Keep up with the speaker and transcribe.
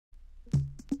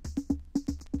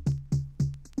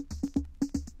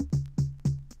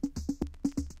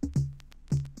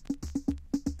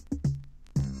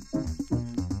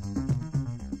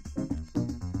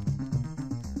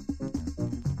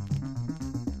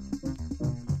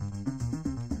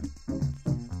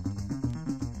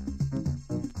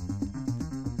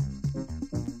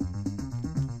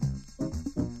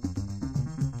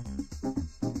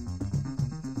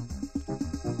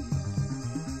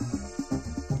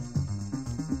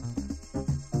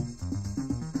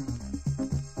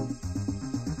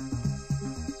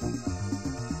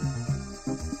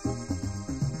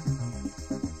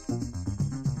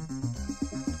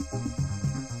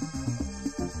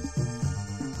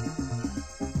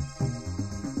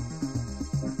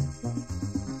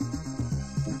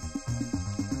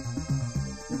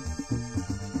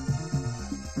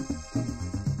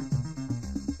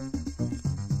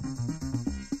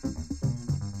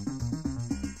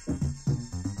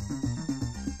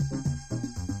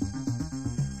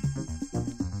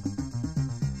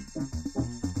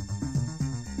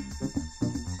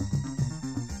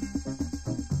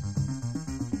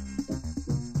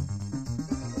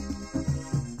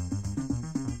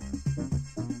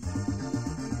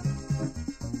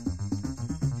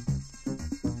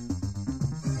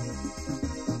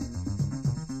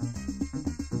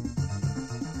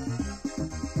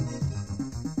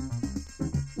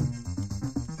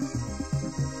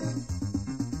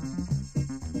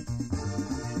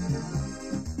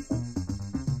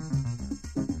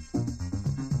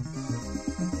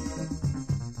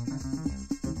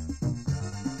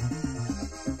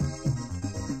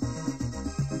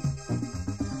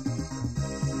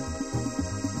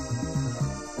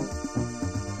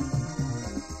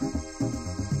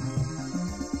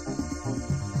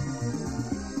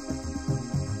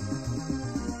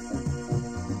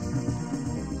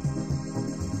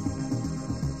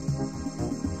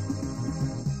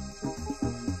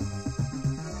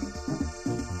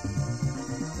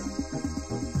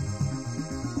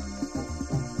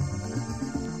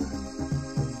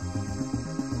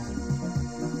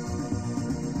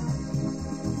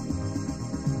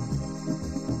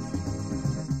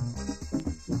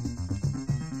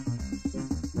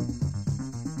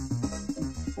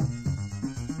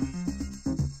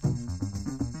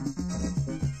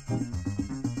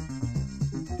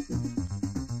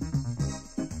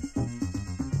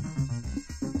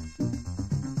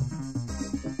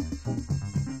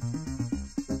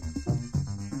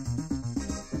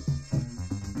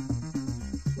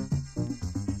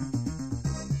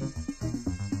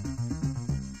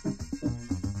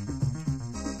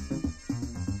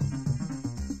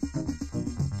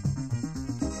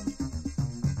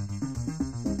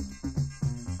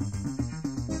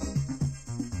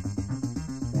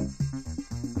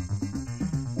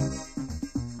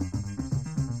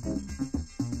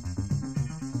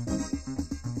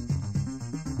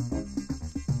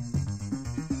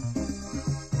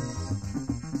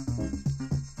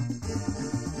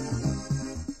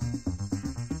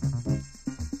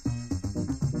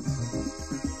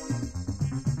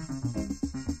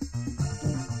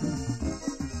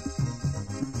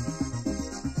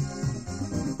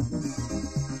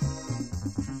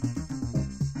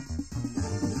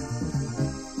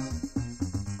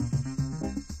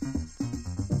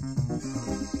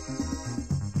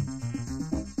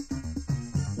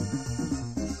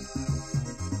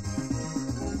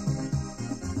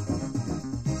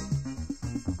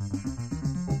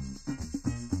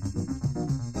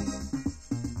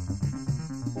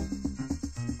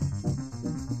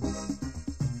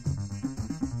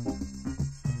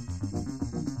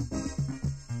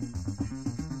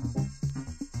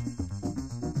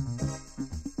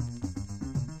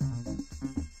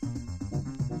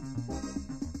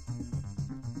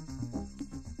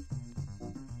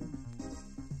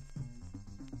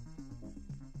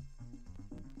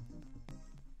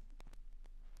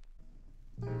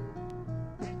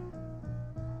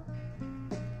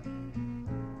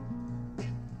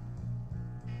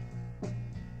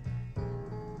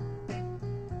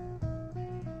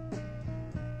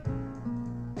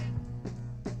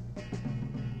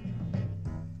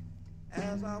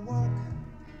As I walk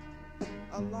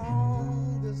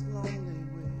along this lonely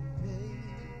way,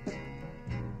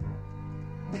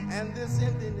 and this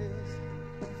emptiness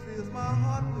fills my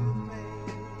heart with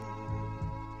pain.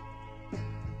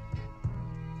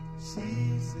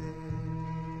 She said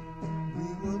we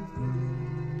were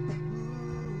through,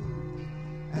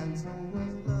 and so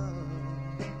was love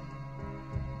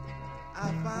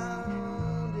I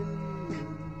found in you.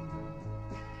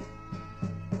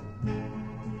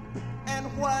 And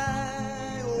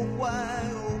why, oh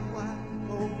why, oh why,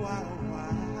 oh why, oh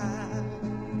why?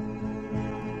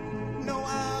 No,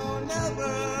 I'll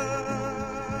never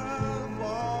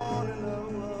fall in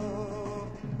love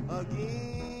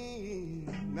again.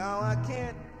 Now I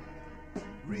can't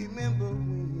remember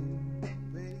when,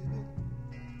 baby,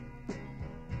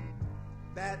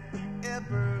 that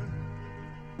everlasting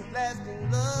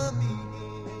love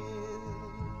began,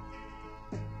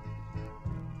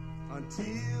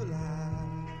 until I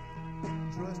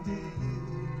trusted you,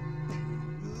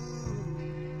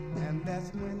 and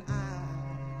that's when I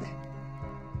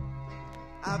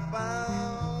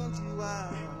found you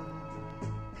out.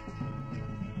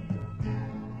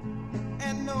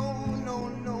 And no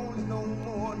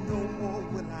more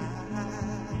will I.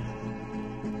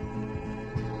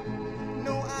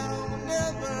 No, I'll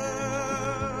never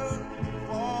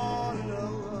fall in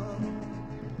love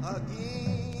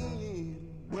again.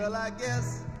 Well, I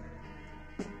guess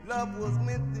love was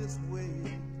meant this way,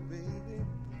 baby.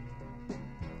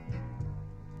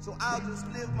 So I'll just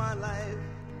live my life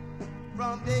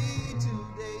from day to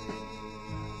day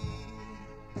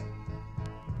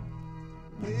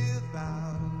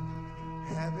without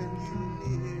having you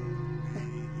near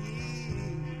me.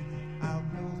 I'll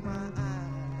close my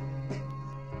eyes,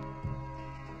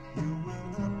 you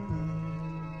will appear,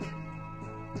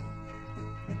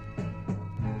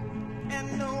 and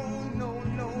no will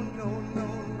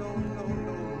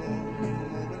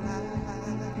I.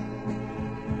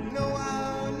 No,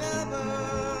 I'll never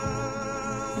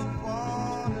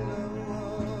fall in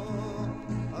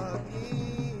love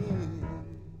again.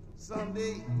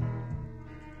 Someday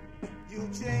you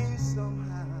change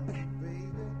somehow, baby,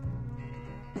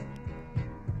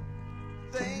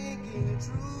 thinking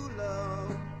true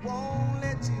love won't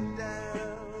let you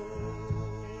down.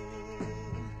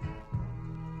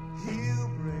 He'll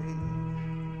break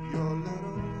your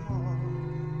little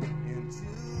heart in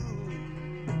two,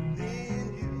 then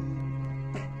you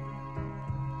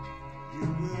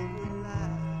will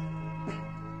realize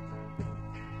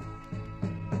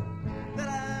that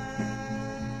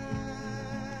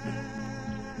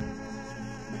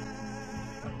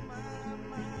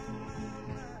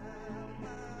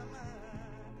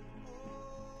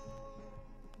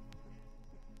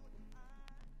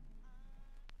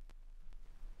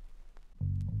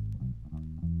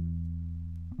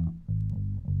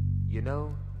You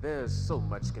know, there's so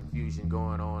much confusion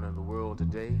going on in the world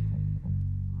today.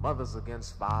 Mothers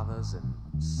against fathers, and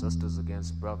sisters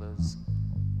against brothers,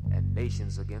 and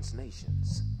nations against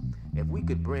nations. If we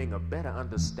could bring a better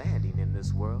understanding in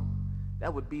this world,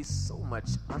 that would be so much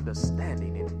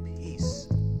understanding and peace.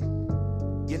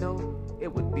 You know,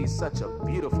 it would be such a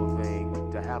beautiful thing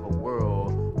to have a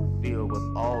world filled with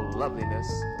all loveliness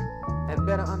and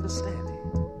better understanding,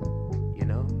 you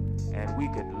know, and we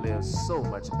could live so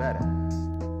much better.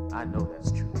 I know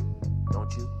that's true,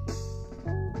 don't you?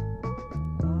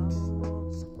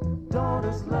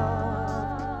 Daughter's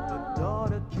love, but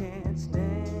daughter can't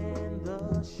stand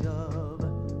the shove.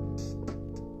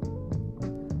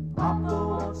 Papa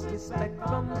wants respect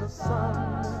from the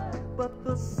son, but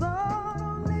the son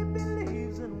only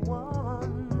believes in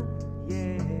one.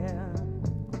 Yeah,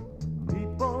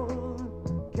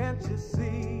 people, can't you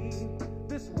see?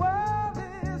 This world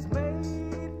is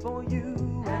made for you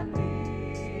and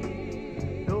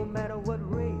me. No matter what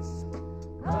race,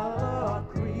 color, or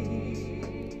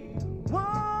creed,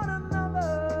 one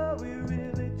another we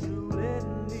really truly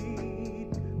need.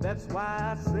 That's why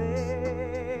I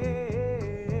say,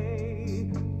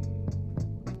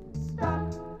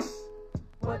 stop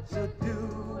what you're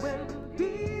doing,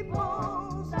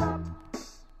 people. Stop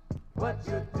what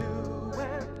you're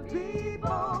doing,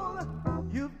 people.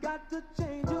 You've got to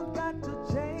change, you've got to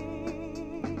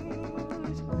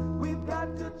change. We've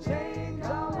got to change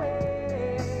our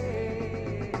way.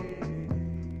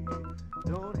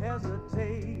 Don't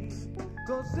hesitate,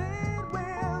 'cause it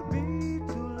will be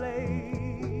too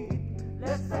late.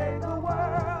 Let's save the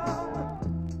world.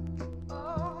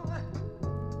 Oh,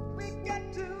 we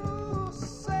got to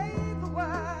save the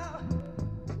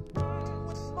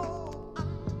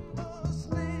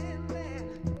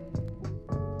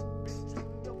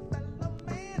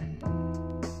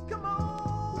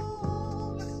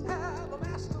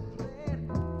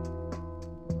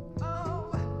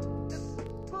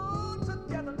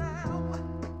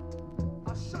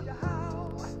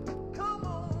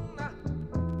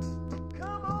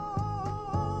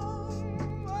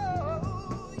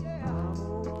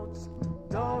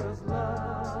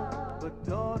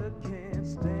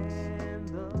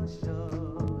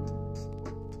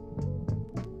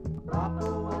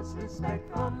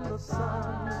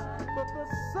sun, but the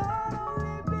sun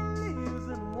only believes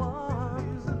in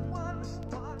one.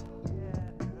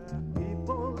 Yeah.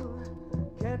 People,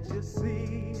 can't you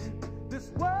see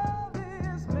this world